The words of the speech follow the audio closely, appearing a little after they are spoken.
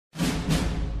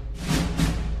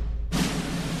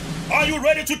Are you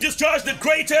ready to discharge the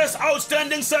greatest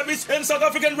outstanding service in South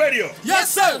African radio?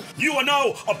 Yes, sir. You are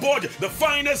now aboard the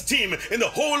finest team in the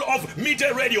whole of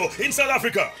Midday Radio in South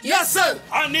Africa. Yes, sir.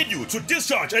 I need you to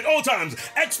discharge at all times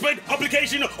expert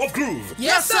application of groove.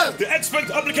 Yes, sir. The expert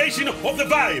application of the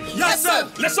vibe. Yes, sir.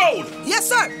 The soul. Yes,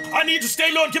 sir. I need you to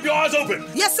stay low and keep your eyes open.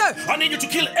 Yes, sir. I need you to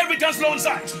kill every dance floor in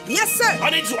sight. Yes, sir. I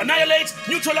need you to annihilate,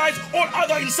 neutralize all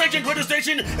other insurgent radio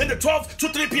station in the 12 to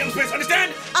 3 p.m. space.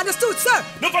 Understand? Understood, sir.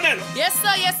 No, Vanello. Yes,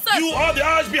 sir. Yes, sir. You are the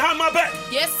eyes behind my back.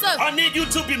 Yes, sir. I need you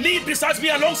to be me besides me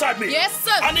alongside me. Yes,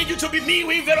 sir. I need you to be me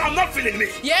when I'm not feeling me.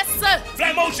 Yes, sir.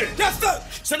 Flymotion. Yes, sir.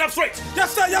 Stand up straight.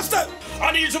 Yes, sir. Yes, sir.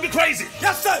 I need you to be crazy.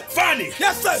 Yes, sir. Funny.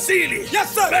 Yes, sir. Silly.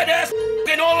 Yes, sir. Badass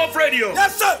in all of radio.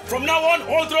 Yes, sir. From now on,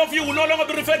 all three of you will no longer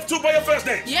be referred to by your first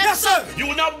name. Yes, sir. You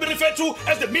will now be referred to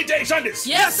as the Midday Shandis.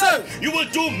 Yes, sir. You will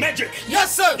do magic.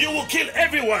 Yes, sir. You will kill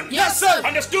everyone. Yes, sir.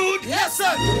 Understood? Yes,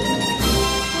 sir.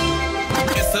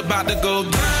 It's about to go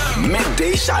down.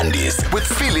 Midday Shandis with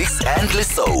Felix and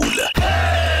Soul.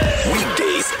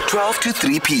 Weekdays, 12 to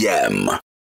 3 p.m.